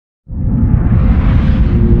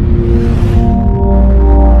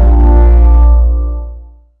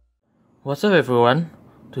What's up everyone?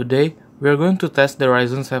 Today we are going to test the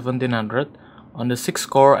Ryzen 1700 on the 6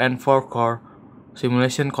 core and 4 core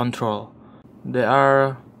simulation control. There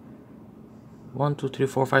are 1, 2, 3,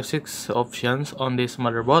 4, 5, 6 options on this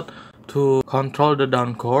motherboard to control the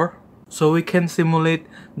down core. So we can simulate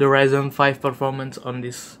the Ryzen 5 performance on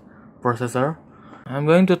this processor. I'm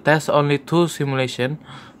going to test only two simulation,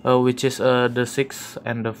 which is the 6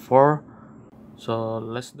 and the 4. So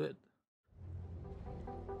let's do it.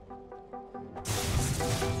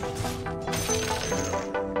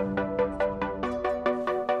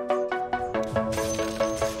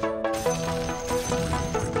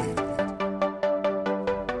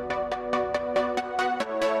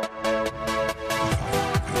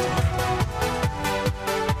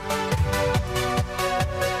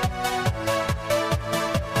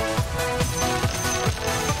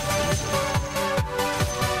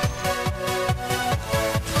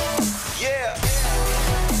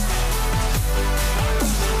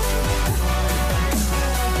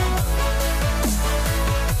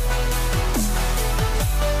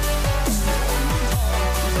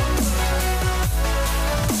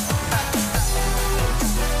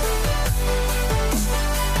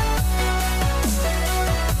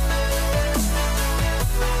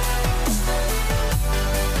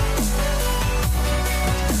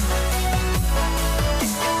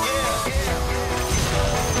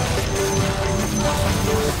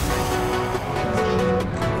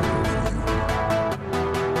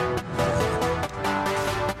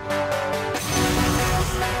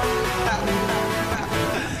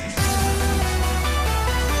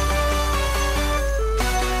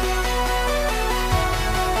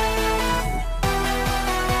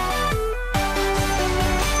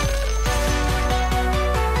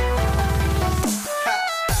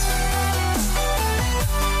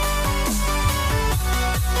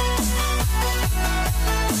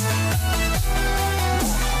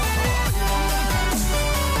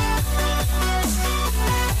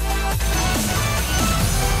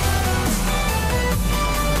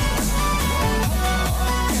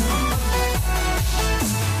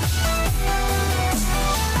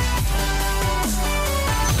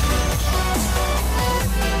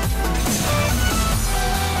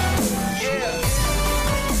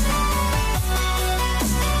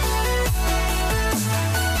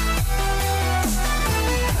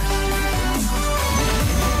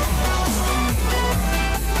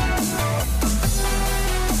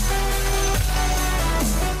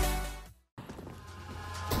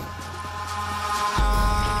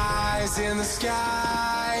 In the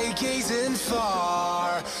sky, gazing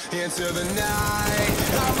far into the night,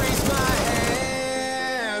 I raise my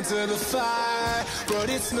hand to the fire, but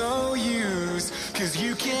it's no use, 'cause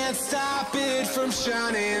you can't stop it from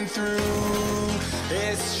shining through.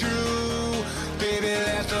 It's true, baby,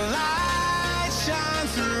 let the light shine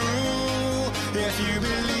through. If you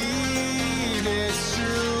believe it's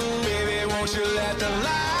true, baby, won't you let the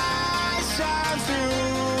light shine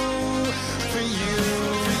through for you.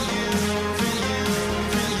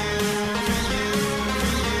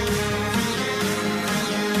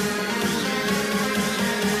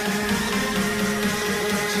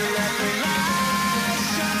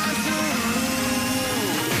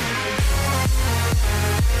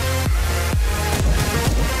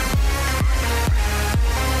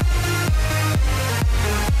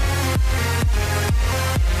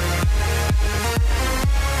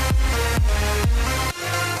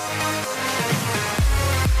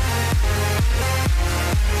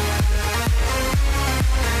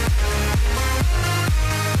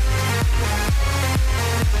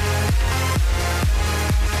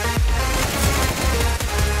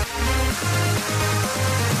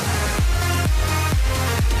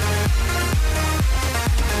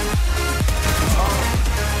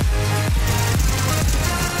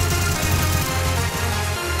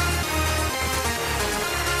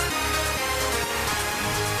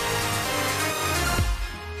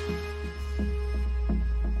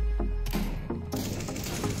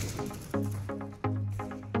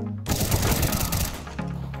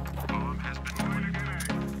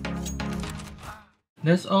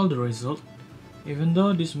 That's all the result. Even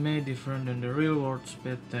though this may differ than the real world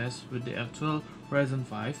speed test with the actual Ryzen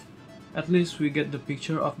 5, at least we get the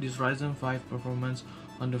picture of this Ryzen 5 performance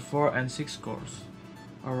on the 4 and 6 cores.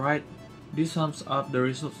 Alright, this sums up the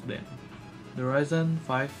results then. The Ryzen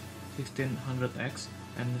 5 1600X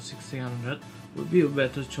and the 1600 would be a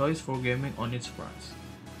better choice for gaming on its price.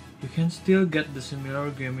 You can still get the similar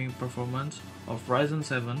gaming performance of Ryzen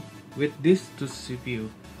 7 with these two CPU.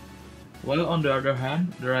 While on the other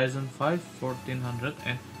hand, the Ryzen 5 1400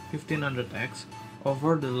 and 1500X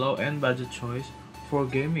offer the low-end budget choice for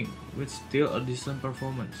gaming with still a decent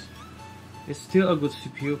performance. It's still a good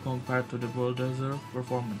CPU compared to the Bulldozer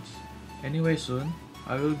performance. Anyway, soon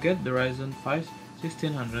I will get the Ryzen 5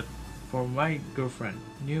 1600 for my girlfriend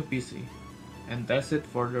new PC and test it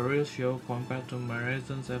for the real show compared to my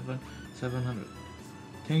Ryzen 7 700.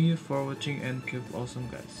 Thank you for watching and keep awesome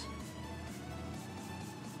guys.